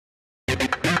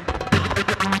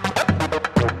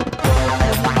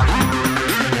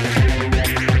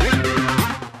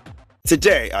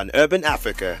Today on Urban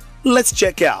Africa, let's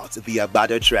check out the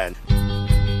Agbada trend.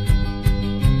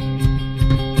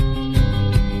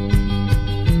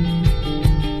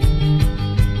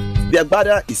 The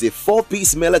Agbada is a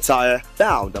four-piece male attire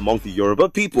found among the Yoruba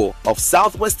people of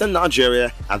southwestern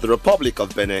Nigeria and the Republic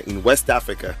of Benin in West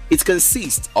Africa. It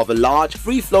consists of a large,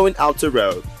 free-flowing outer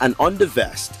robe, an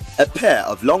undervest, a pair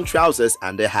of long trousers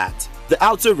and a hat. The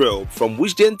outer robe, from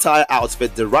which the entire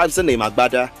outfit derives the name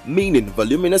Agbada, meaning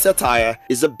voluminous attire,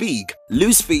 is a big,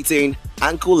 loose-fitting,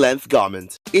 ankle-length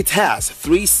garment. It has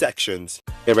three sections: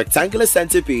 a rectangular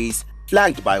centerpiece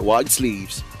flanked by wide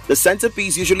sleeves. The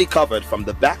centerpiece, usually covered from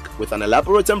the back with an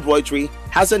elaborate embroidery,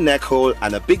 has a neck hole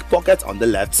and a big pocket on the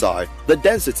left side. The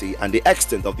density and the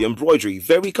extent of the embroidery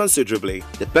vary considerably,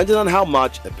 depending on how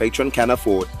much a patron can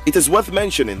afford. It is worth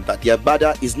mentioning that the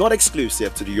Agbada is not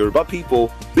exclusive to the Yoruba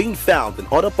people, being found in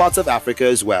other parts of Africa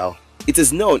as well. It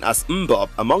is known as Mbob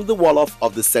among the Wolof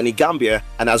of the Senegambia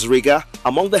and as Riga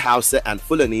among the Hausa and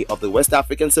Fulani of the West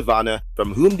African savannah,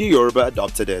 from whom the Yoruba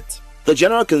adopted it. The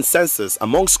general consensus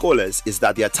among scholars is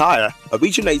that the attire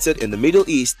originated in the Middle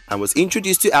East and was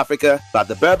introduced to Africa by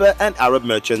the Berber and Arab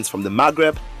merchants from the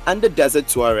Maghreb and the Desert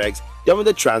Tuaregs during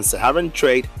the trans-Saharan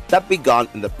trade that began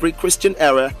in the pre-Christian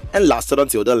era and lasted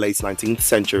until the late 19th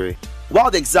century.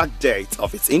 While the exact date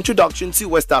of its introduction to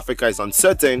West Africa is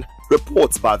uncertain,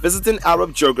 reports by visiting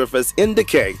Arab geographers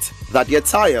indicate that the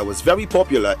attire was very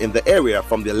popular in the area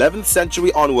from the 11th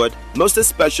century onward, most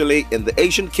especially in the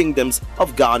ancient kingdoms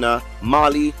of Ghana,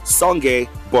 Mali, Songhai,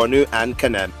 Bornu and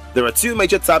Kanem. There are two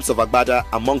major types of Agbada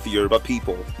among the Yoruba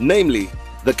people, namely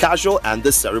the casual and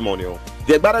the ceremonial.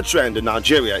 The Agbada trend in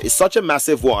Nigeria is such a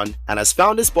massive one and has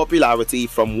found its popularity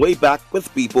from way back,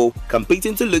 with people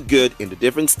competing to look good in the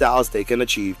different styles they can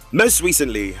achieve. Most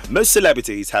recently, most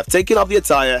celebrities have taken up the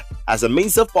attire as a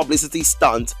means of publicity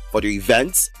stunt for the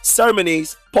events,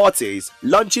 ceremonies, parties,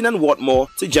 luncheon and what more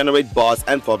to generate buzz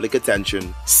and public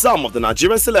attention. Some of the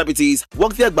Nigerian celebrities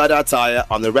work the Agbada attire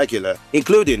on the regular,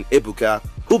 including Ebuka,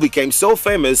 who became so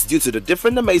famous due to the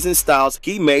different amazing styles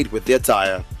he made with the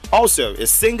attire. Also is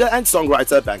singer and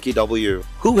songwriter Banky W,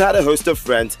 who had a host of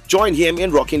friends join him in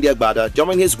rocking the Agbada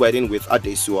during his wedding with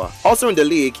Adesua. Also in the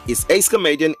league is ace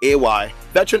comedian AY,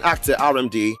 veteran actor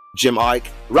RMD, Jim Ike,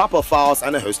 rapper Files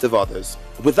and a host of others.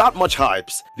 Without much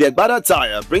hypes, the Agbada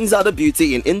attire brings out the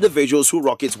beauty in individuals who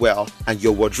rock it well, and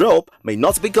your wardrobe may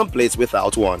not be complete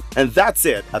without one. And that's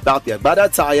it about the Agbada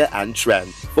attire and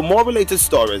trend. For more related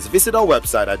stories, visit our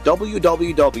website at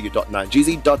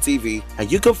www.nigezie.tv,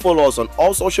 and you can follow us on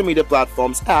all social media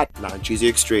platforms at Nigezie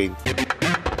Extreme.